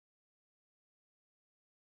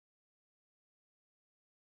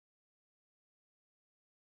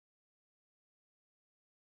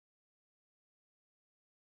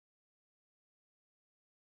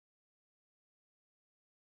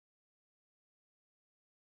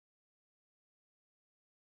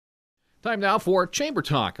Time now for Chamber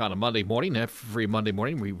Talk on a Monday morning. Every Monday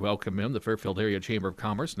morning, we welcome in the Fairfield Area Chamber of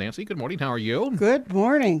Commerce. Nancy, good morning. How are you? Good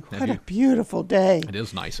morning. What a beautiful day. It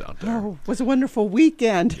is nice out there. Oh, it was a wonderful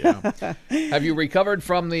weekend. Yeah. Have you recovered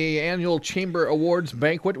from the annual Chamber Awards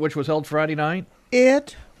banquet, which was held Friday night?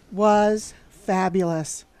 It was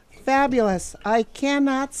fabulous. Fabulous. I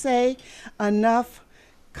cannot say enough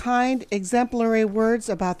kind, exemplary words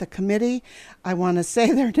about the committee. I want to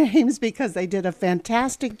say their names because they did a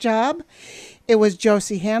fantastic job. It was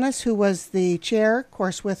Josie Hannes who was the chair, of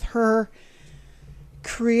course, with her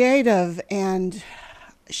creative, and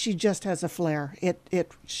she just has a flair.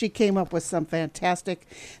 She came up with some fantastic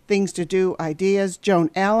things to do, ideas. Joan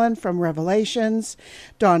Allen from Revelations,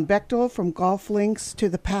 Dawn Bechtel from Golf Links to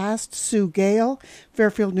the Past, Sue Gale,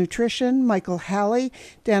 Fairfield Nutrition, Michael Halley,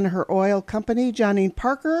 Danaher Oil Company, Johnine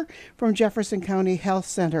Parker from Jefferson County Health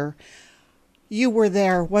Center. You were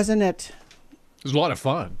there, wasn't it? It was a lot of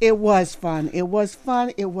fun. It was fun. It was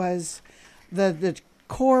fun. It was the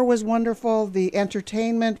core was wonderful. The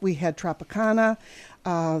entertainment, we had Tropicana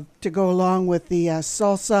to go along with the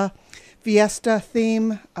salsa fiesta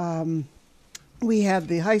theme. We had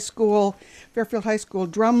the Fairfield High School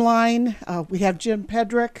drumline. We have Jim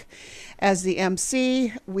Pedrick as the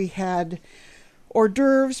MC. We had hors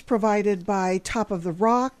d'oeuvres provided by Top of the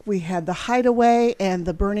Rock. We had the Hideaway and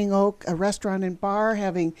the Burning Oak, a restaurant and bar,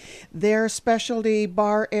 having their specialty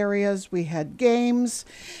bar areas. We had games,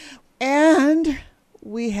 and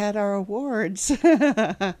we had our awards.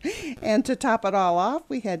 And to top it all off,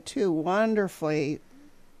 we had two wonderful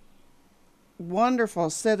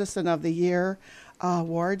Citizen of the Year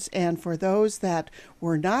awards. And for those that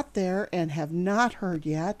were not there and have not heard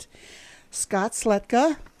yet, Scott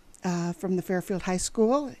Sletka from the Fairfield High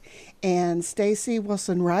School and Stacy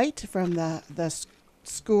Wilson-Wright from the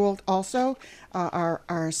school also are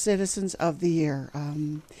our Citizens of the Year.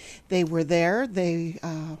 They were there. They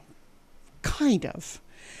kind of.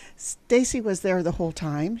 Stacy was there the whole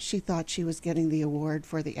time. She thought she was getting the award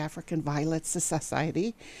for the African Violet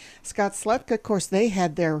Society. Scott Sletka, of course, they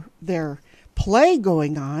had their play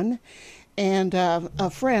going on. And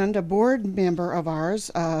a board member of ours,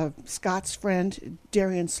 Scott's friend,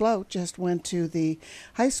 Darian Sloat, just went to the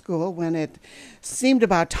high school when it seemed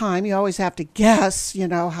about time. You always have to guess,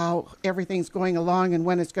 how everything's going along and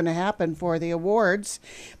when it's going to happen for the awards.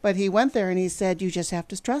 But he went there and he said, "You just have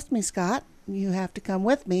to trust me, Scott. You have to come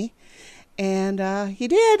with me." And he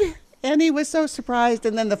did. And he was so surprised.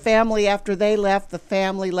 And then the family, after they left, the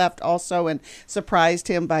family left also and surprised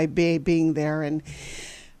him by being there. And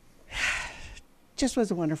just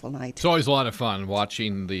was a wonderful night. It's always a lot of fun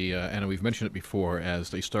watching and we've mentioned it before,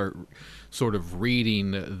 as they start sort of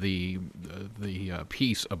reading the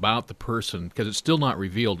piece about the person, because it's still not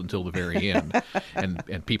revealed until the very end,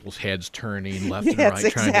 and people's heads turning left and right. That's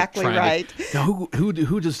exactly right. Now, who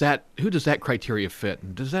does that criteria fit?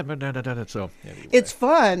 And does that so? Anyway. It's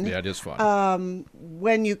fun. Yeah, it is fun.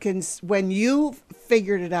 When you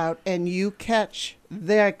figured it out and you catch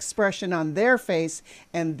their expression on their face,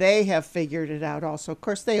 and they have figured it out also. Of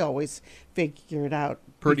course, they always figure it out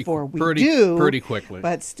before we do. Pretty quickly.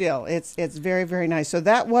 But still, it's very, very nice. So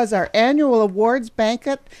that was our annual awards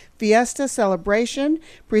banquet fiesta celebration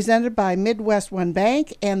presented by Midwest One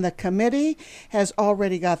Bank, and the committee has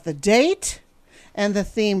already got the date and the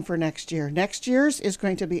theme for next year. Next year's is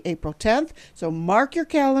going to be April 10th, so mark your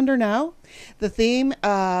calendar now. The theme,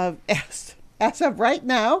 as of right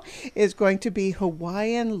now, is going to be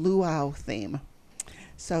Hawaiian Luau theme.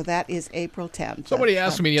 So that is April 10th. Somebody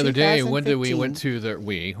asked me the other day, when you went to the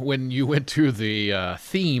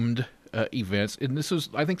themed events, and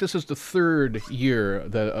I think this is the third year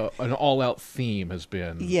that an all-out theme has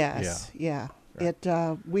been. Yes, yeah.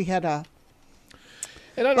 Right. We had a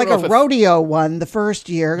rodeo one the first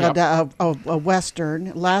year, yep. a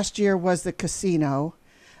Western. Last year was the casino.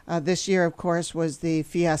 This year, of course, was the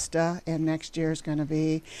fiesta, and next year is going to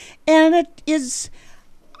be. And it is,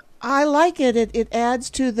 I like it. It adds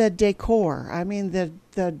to the decor. I mean, the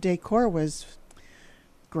decor was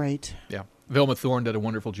great. Yeah. Vilma Thorne did a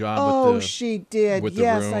wonderful job. Oh, she did.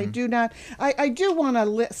 Yes, I do not. I do want to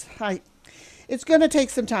list. It's going to take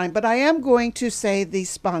some time, but I am going to say the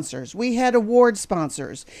sponsors. We had award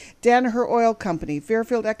sponsors: Danaher Oil Company,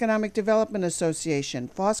 Fairfield Economic Development Association,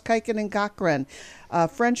 Foss Kuyken and Cochran,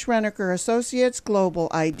 French Renneker Associates, Global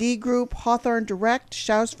ID Group, Hawthorne Direct,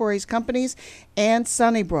 Schaus Forey's Companies, and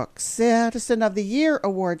Sunnybrook. Citizen of the Year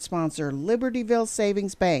award sponsor, Libertyville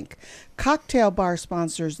Savings Bank. Cocktail bar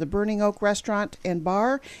sponsors, the Burning Oak Restaurant and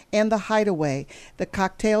Bar and the Hideaway. The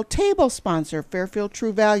cocktail table sponsor, Fairfield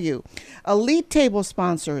True Value. Elite Elite table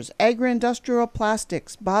sponsors: Agri-Industrial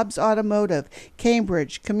Plastics, Bob's Automotive,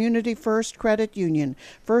 Cambridge, Community First Credit Union,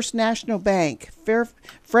 First National Bank,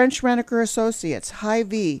 French Rentaker Associates,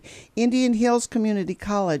 Hy-Vee, Indian Hills Community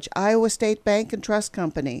College, Iowa State Bank and Trust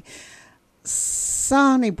Company,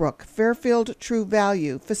 Sunnybrook, Fairfield True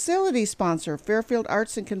Value. Facility sponsor, Fairfield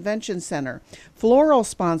Arts and Convention Center. Floral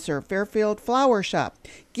sponsor, Fairfield Flower Shop.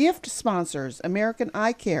 Gift sponsors, American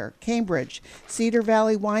Eye Care, Cambridge, Cedar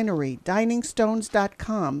Valley Winery,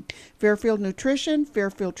 DiningsTones.com, Fairfield Nutrition,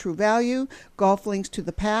 Fairfield True Value, Golf Links to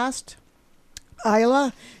the Past,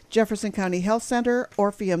 Isla, Jefferson County Health Center,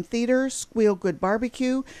 Orpheum Theater, Squeal Good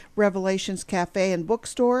Barbecue, Revelations Cafe and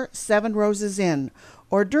Bookstore, Seven Roses Inn.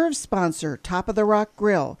 Hors d'oeuvres sponsor, Top of the Rock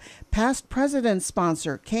Grill. Past president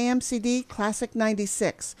sponsor, KMCD Classic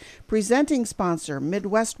 96. Presenting sponsor,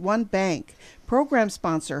 Midwest One Bank. Program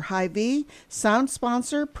sponsor, Hy-Vee. Sound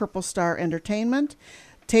sponsor, Purple Star Entertainment.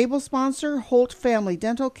 Table sponsor, Holt Family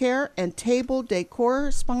Dental Care. And table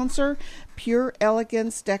decor sponsor, Pure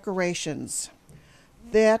Elegance Decorations.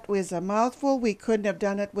 That was a mouthful. We couldn't have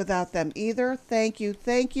done it without them either. Thank you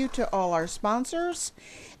to all our sponsors.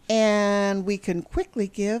 And we can quickly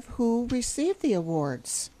give who received the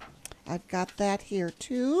awards. I've got that here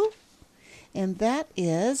too. And that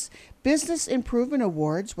is Business Improvement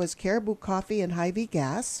Awards was Caribou Coffee and Hy-Vee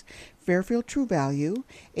Gas, Fairfield True Value,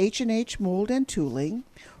 H&H Mold and Tooling,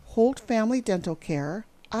 Holt Family Dental Care,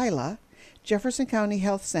 Isla, Jefferson County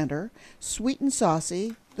Health Center, Sweet and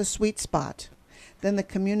Saucy, The Sweet Spot. Then the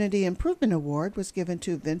Community Improvement Award was given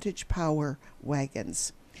to Vintage Power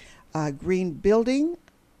Wagons.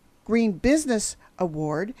 Green Business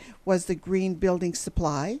Award was the Green Building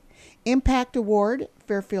Supply. Impact Award,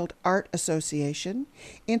 Fairfield Art Association.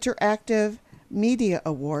 Interactive Media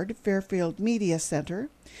Award, Fairfield Media Center.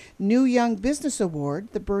 New Young Business Award,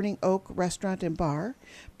 the Burning Oak Restaurant and Bar.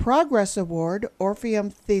 Progress Award,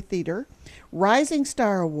 Orpheum Theater. Rising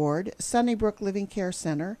Star Award, Sunnybrook Living Care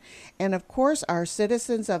Center. And of course, our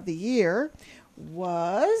Citizens of the Year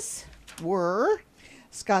were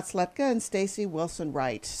Scott Sletka and Stacy Wilson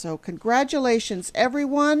Wright. So congratulations,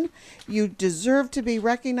 everyone. You deserve to be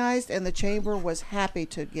recognized, and the Chamber was happy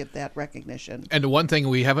to give that recognition. And the one thing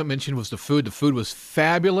we haven't mentioned was the food. The food was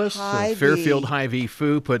fabulous. Fairfield Hy-Vee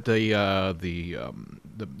food put the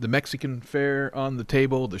Mexican fare on the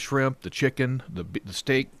table, the shrimp, the chicken, the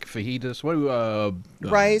steak, fajitas,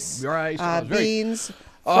 rice, beans,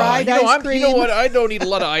 fried ice cream. You know what? I don't eat a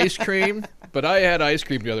lot of ice cream. But I had ice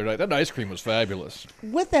cream the other night. That ice cream was fabulous.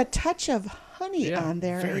 With a touch of honey on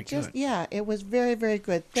there. Very good. It was very, very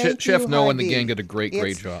good. Thank you, Chef Noah and the Hy-Vee. gang did a great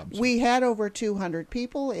job. We had over 200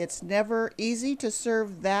 people. It's never easy to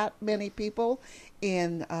serve that many people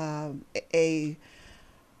in a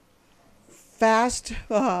fast,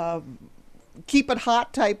 keep it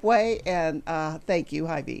hot type way, and thank you,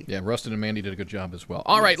 Hy-Vee. Yeah, Rustin and Mandy did a good job as well.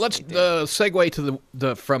 All right, let's segue to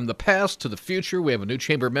the from the past to the future. We have a new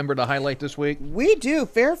chamber member to highlight this week. We do.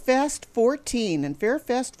 Fairfest 14, and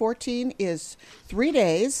Fairfest 14 is 3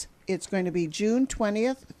 days. It's going to be June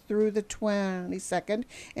 20th through the 22nd,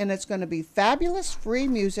 and it's going to be fabulous free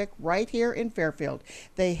music right here in Fairfield.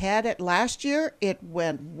 They had it last year. It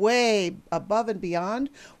went way above and beyond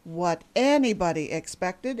what anybody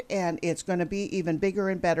expected, and it's going to be even bigger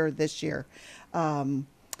and better this year.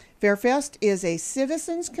 Fairfest is a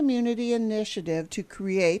citizens community initiative to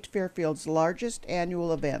create Fairfield's largest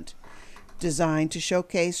annual event, designed to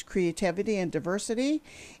showcase creativity and diversity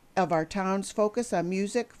of our town's focus on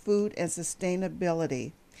music, food, and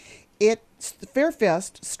sustainability.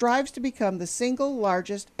 Fairfest strives to become the single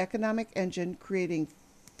largest economic engine creating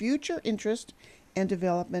future interest and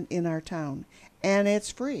development in our town. And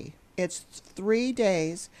it's free. It's 3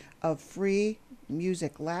 days of free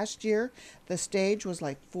music. Last year, the stage was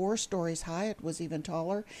like 4 stories high. It was even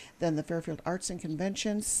taller than the Fairfield Arts and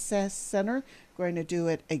Convention Center. Going to do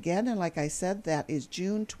it again, and like I said, that is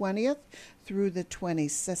June 20th through the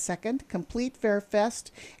 22nd. Complete Fairfest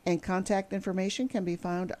and contact information can be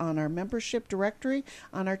found on our membership directory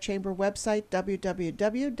on our chamber website,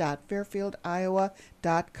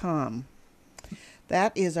 www.fairfieldiowa.com.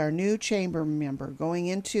 That is our new chamber member. Going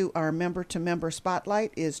into our member-to-member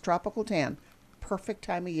spotlight is Tropical Tan. Perfect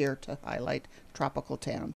time of year to highlight Tropical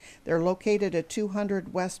Tan. They're located at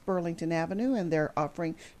 200 West Burlington Avenue, and they're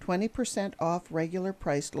offering 20% off regular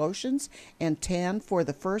priced lotions and tan for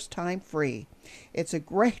the first time free. It's a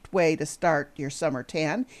great way to start your summer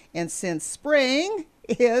tan, and since spring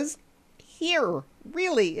is here,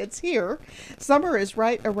 really, it's here, summer is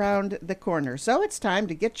right around the corner, so it's time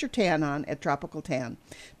to get your tan on at Tropical Tan.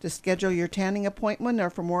 To schedule your tanning appointment or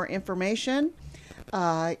for more information,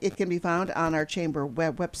 It can be found on our chamber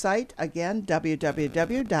website, again,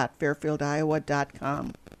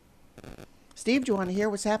 www.fairfieldiowa.com. Steve, do you want to hear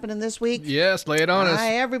what's happening this week? Yes, lay it on us.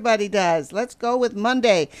 Everybody does. Let's go with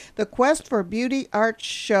Monday. The Quest for Beauty Art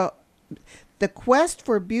Show. The Quest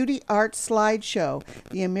for Beauty Art Slideshow,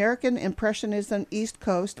 the American Impressionism East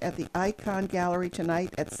Coast at the Icon Gallery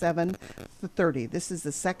tonight at 7:30. This is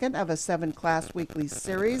the second of a 7-class weekly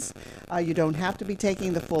series. You don't have to be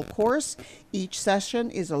taking the full course. Each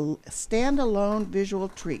session is a standalone visual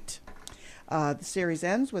treat. The series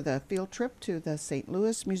ends with a field trip to the St.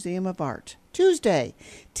 Louis Museum of Art. Tuesday,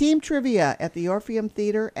 Team Trivia at the Orpheum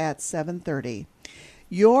Theater at 7:30.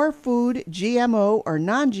 Your Food GMO or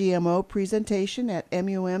Non-GMO presentation at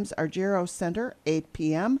MUM's Argero Center, 8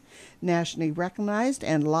 p.m. Nationally recognized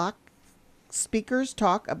and locked speakers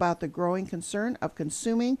talk about the growing concern of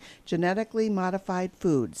consuming genetically modified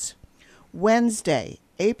foods. Wednesday,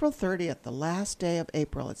 April 30th, the last day of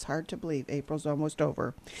April. It's hard to believe April's almost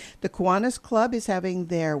over. The Kiwanis Club is having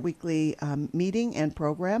their weekly meeting and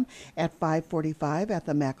program at 5:45 at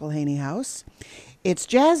the McElhaney House. It's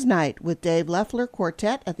Jazz Night with Dave Leffler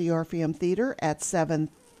Quartet at the Orpheum Theater at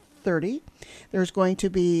 7:30. There's going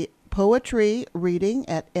to be poetry reading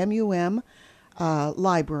at MUM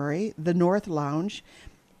Library, the North Lounge,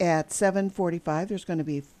 at 7:45. There's going to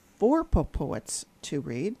be 4 poets to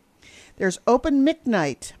read. There's open mic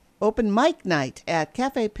night at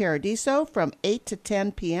Cafe Paradiso from 8 to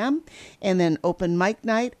 10 p.m. and then open mic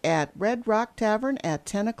night at Red Rock Tavern at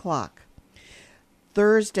 10 o'clock.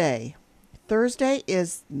 Thursday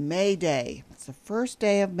is May Day. It's the first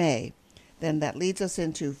day of May. Then that leads us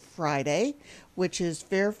into Friday, which is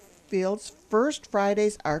Fairfield's first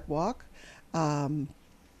Friday's Art Walk. It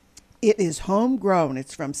is homegrown.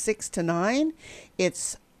 It's from 6 to 9.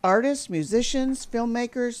 It's artists, musicians,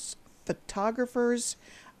 filmmakers, photographers,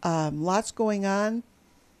 lots going on.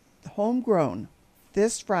 Homegrown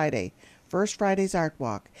this Friday, first Friday's Art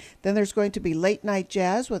Walk. Then there's going to be late night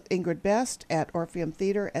jazz with Ingrid Best at Orpheum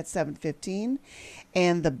Theater at 7:15,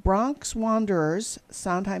 and the Bronx Wanderers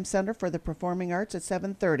Sondheim Center for the Performing Arts at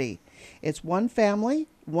 7:30. It's One Family,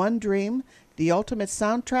 One Dream, the ultimate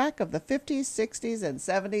soundtrack of the 50s, 60s, and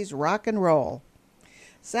 70s rock and roll.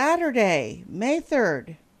 Saturday, May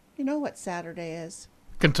 3rd. You know what Saturday is?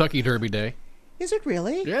 Kentucky Derby Day. Is it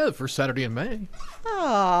really? Yeah, the first Saturday in May.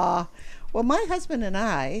 Ah, well, my husband and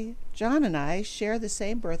I, John and I, share the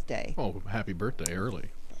same birthday. Oh, happy birthday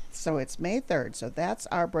early. So it's May 3rd, so that's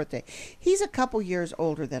our birthday. He's a couple years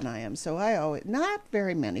older than I am, so I owe it, not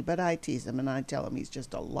very many, but I tease him and I tell him he's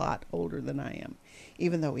just a lot older than I am,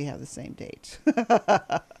 even though we have the same date.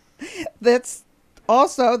 That's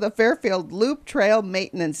also the Fairfield Loop Trail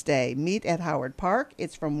Maintenance Day. Meet at Howard Park.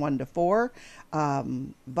 It's from 1 to 4.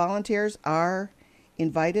 Volunteers are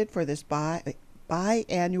invited for this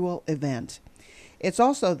biannual event. It's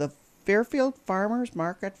also the Fairfield Farmers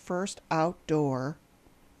Market first outdoor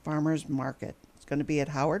farmers market. It's going to be at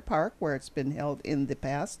Howard Park, where it's been held in the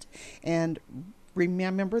past. And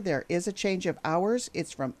remember, there is a change of hours.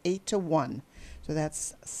 It's from 8 to 1. So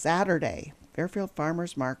that's Saturday, Fairfield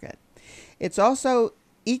Farmers Market. It's also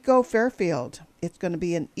Eco Fairfield. It's going to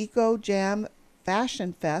be an Eco Jam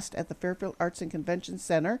Fashion Fest at the Fairfield Arts and Convention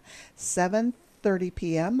Center, 7:30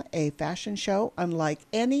 p.m., a fashion show unlike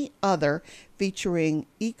any other, featuring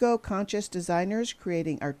eco-conscious designers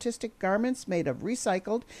creating artistic garments made of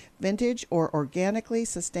recycled, vintage, or organically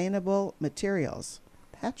sustainable materials.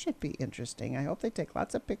 That should be interesting. I hope they take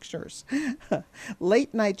lots of pictures.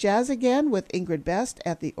 Late night jazz again with Ingrid Best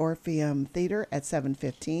at the Orpheum Theater at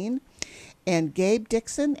 7:15. And Gabe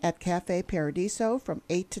Dixon at Cafe Paradiso from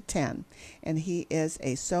 8 to 10. And he is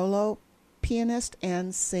a solo pianist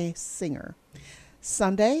and singer.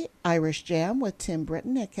 Sunday, Irish Jam with Tim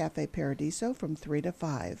Britton at Cafe Paradiso from 3 to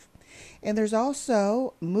 5. And there's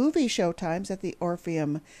also movie showtimes at the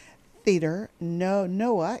Orpheum Theater.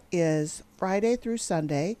 Noah is Friday through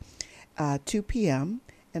Sunday, 2 p.m.,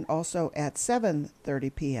 and also at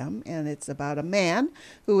 7:30 p.m. And it's about a man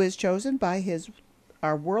who is chosen by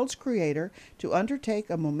our world's creator to undertake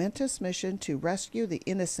a momentous mission to rescue the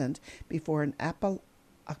innocent before an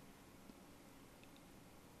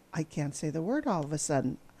I can't say the word all of a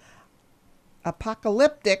sudden.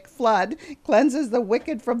 Apocalyptic flood cleanses the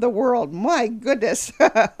wicked from the world. My goodness.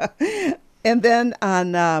 And then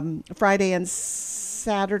on Friday and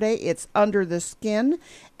Saturday, it's Under the Skin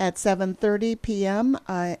at 7:30 p.m.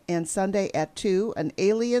 And Sunday at 2. An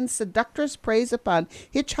alien seductress preys upon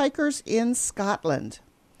hitchhikers in Scotland.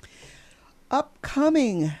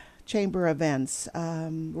 Upcoming chamber events.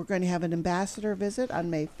 We're going to have an ambassador visit on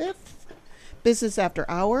May 5th. business after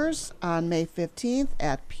hours on May 15th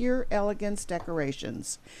at Pure Elegance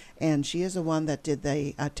Decorations. And she is the one that did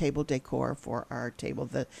the table decor for our table,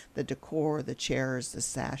 the decor, the chairs, the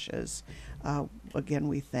sashes. Again,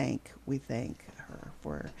 we thank her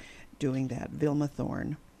for doing that, Vilma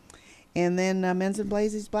Thorne. And then Men's and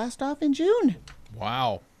Blazy's Blast Off in June.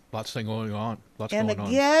 Wow. Lots going on. And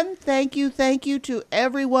again, thank you to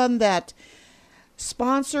everyone that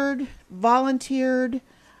sponsored, volunteered,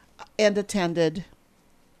 and attended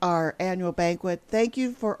our annual banquet. Thank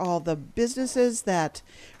you for all the businesses that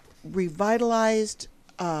revitalized,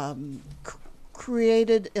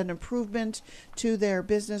 created an improvement to their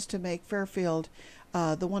business to make Fairfield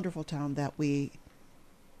the wonderful town that we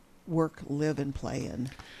work, live, and play in.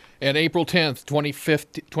 And April 10th,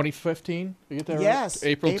 2015, you get that right? Yes,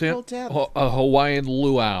 April 10th. A Hawaiian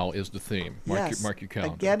luau is the theme. Mark your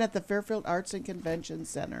calendar. Again at the Fairfield Arts and Convention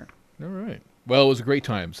Center. All right. Well, it was a great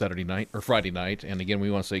time Friday night. And again,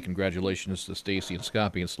 we want to say congratulations to Stacy and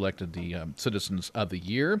Scott being selected the Citizens of the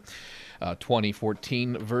Year,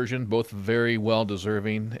 2014 version. Both very well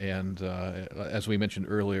deserving. And as we mentioned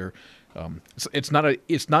earlier, it's not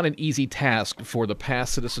an easy task for the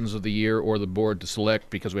past Citizens of the Year or the board to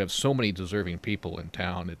select because we have so many deserving people in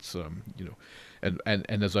town. It's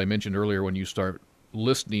and as I mentioned earlier, when you start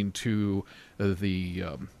listening to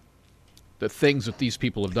the things that these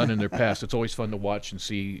people have done in their past, it's always fun to watch and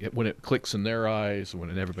see when it clicks in their eyes and when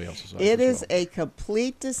in everybody else's eyes. It is a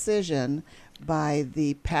complete decision by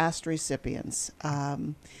the past recipients.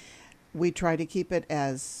 We try to keep it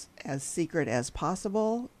as secret as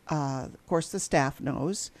possible. Of course, the staff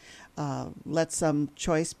knows. Let some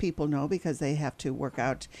choice people know because they have to work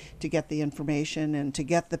out to get the information and to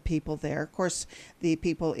get the people there. Of course, the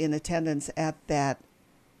people in attendance at that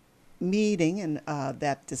meeting and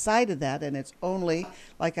that decided that, and it's only,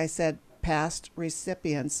 like I said, past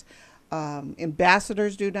recipients.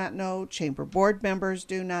 Ambassadors do not know. Chamber board members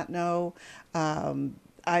do not know.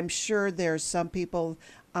 I'm sure there's some people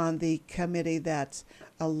on the committee that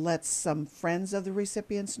lets some friends of the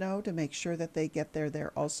recipients know to make sure that they get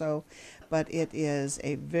there also. But it is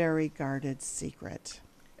a very guarded secret.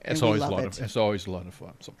 It's always a lot of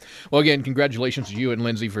fun. So, well, again, congratulations to you and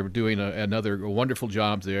Lindsay for doing another wonderful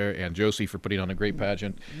job there, and Josie for putting on a great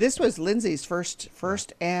pageant. This was Lindsay's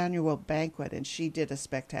first annual banquet, and she did a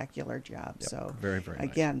spectacular job. Yep, so, very nice.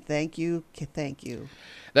 Again, thank you.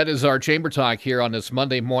 That is our Chamber Talk here on this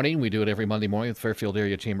Monday morning. We do it every Monday morning with Fairfield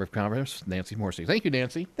Area Chamber of Commerce. Nancy Morsey. Thank you,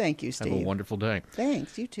 Nancy. Thank you, Steve. Have a wonderful day.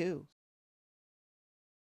 Thanks. You too.